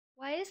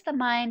is the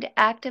mind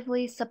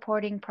actively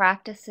supporting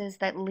practices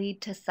that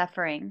lead to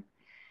suffering?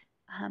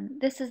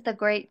 This is the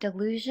great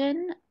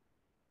delusion,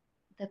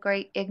 the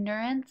great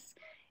ignorance,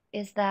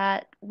 is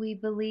that we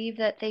believe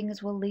that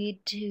things will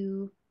lead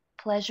to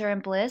pleasure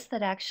and bliss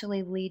that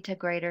actually lead to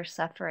greater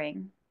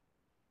suffering.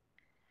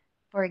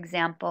 For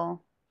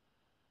example,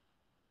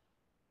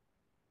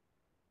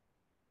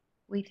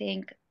 we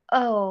think,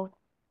 oh,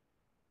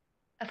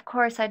 of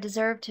course I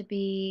deserve to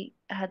be,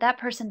 that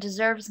person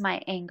deserves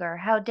my anger.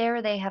 How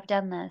dare they have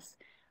done this?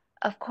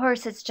 Of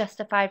course it's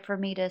justified for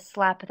me to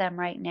slap them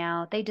right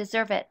now. They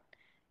deserve it.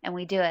 And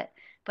we do it.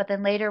 But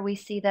then later we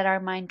see that our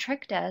mind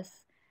tricked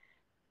us.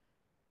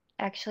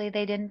 Actually,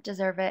 they didn't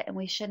deserve it and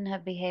we shouldn't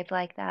have behaved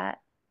like that.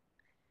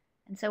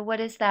 And so what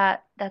is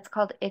that? That's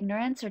called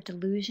ignorance or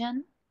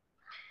delusion.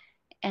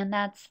 And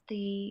that's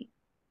the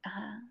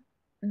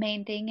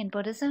main thing in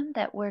Buddhism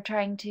that we're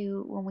trying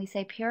to, when we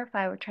say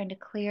purify, we're trying to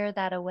clear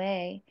that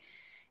away.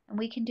 And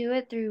we can do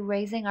it through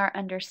raising our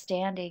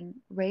understanding,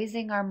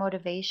 raising our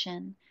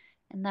motivation.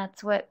 And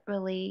that's what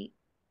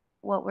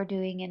we're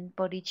doing in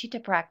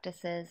bodhicitta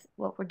practices,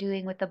 what we're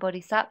doing with the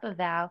bodhisattva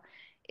vow,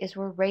 is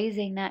we're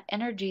raising that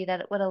energy that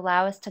it would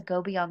allow us to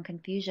go beyond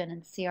confusion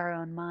and see our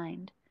own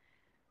mind.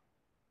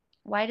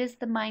 Why does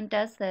the mind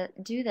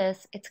do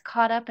this? It's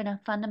caught up in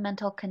a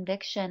fundamental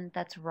conviction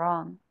that's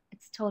wrong.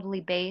 It's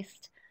totally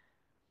based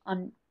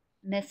on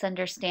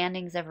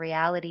misunderstandings of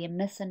reality and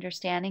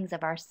misunderstandings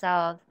of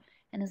ourselves.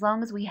 And as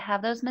long as we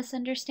have those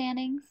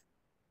misunderstandings,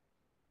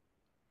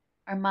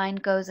 our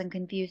mind goes in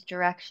confused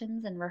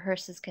directions and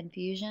rehearses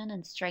confusion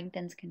and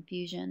strengthens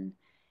confusion.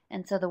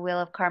 And so the wheel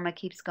of karma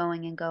keeps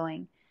going and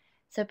going.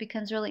 So it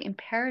becomes really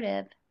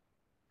imperative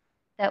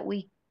that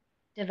we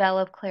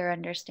develop clear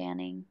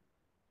understanding,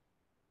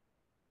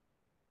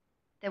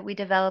 that we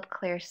develop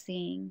clear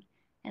seeing.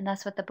 And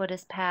that's what the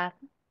Buddhist path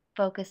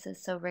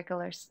focuses so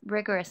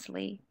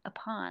rigorously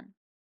upon.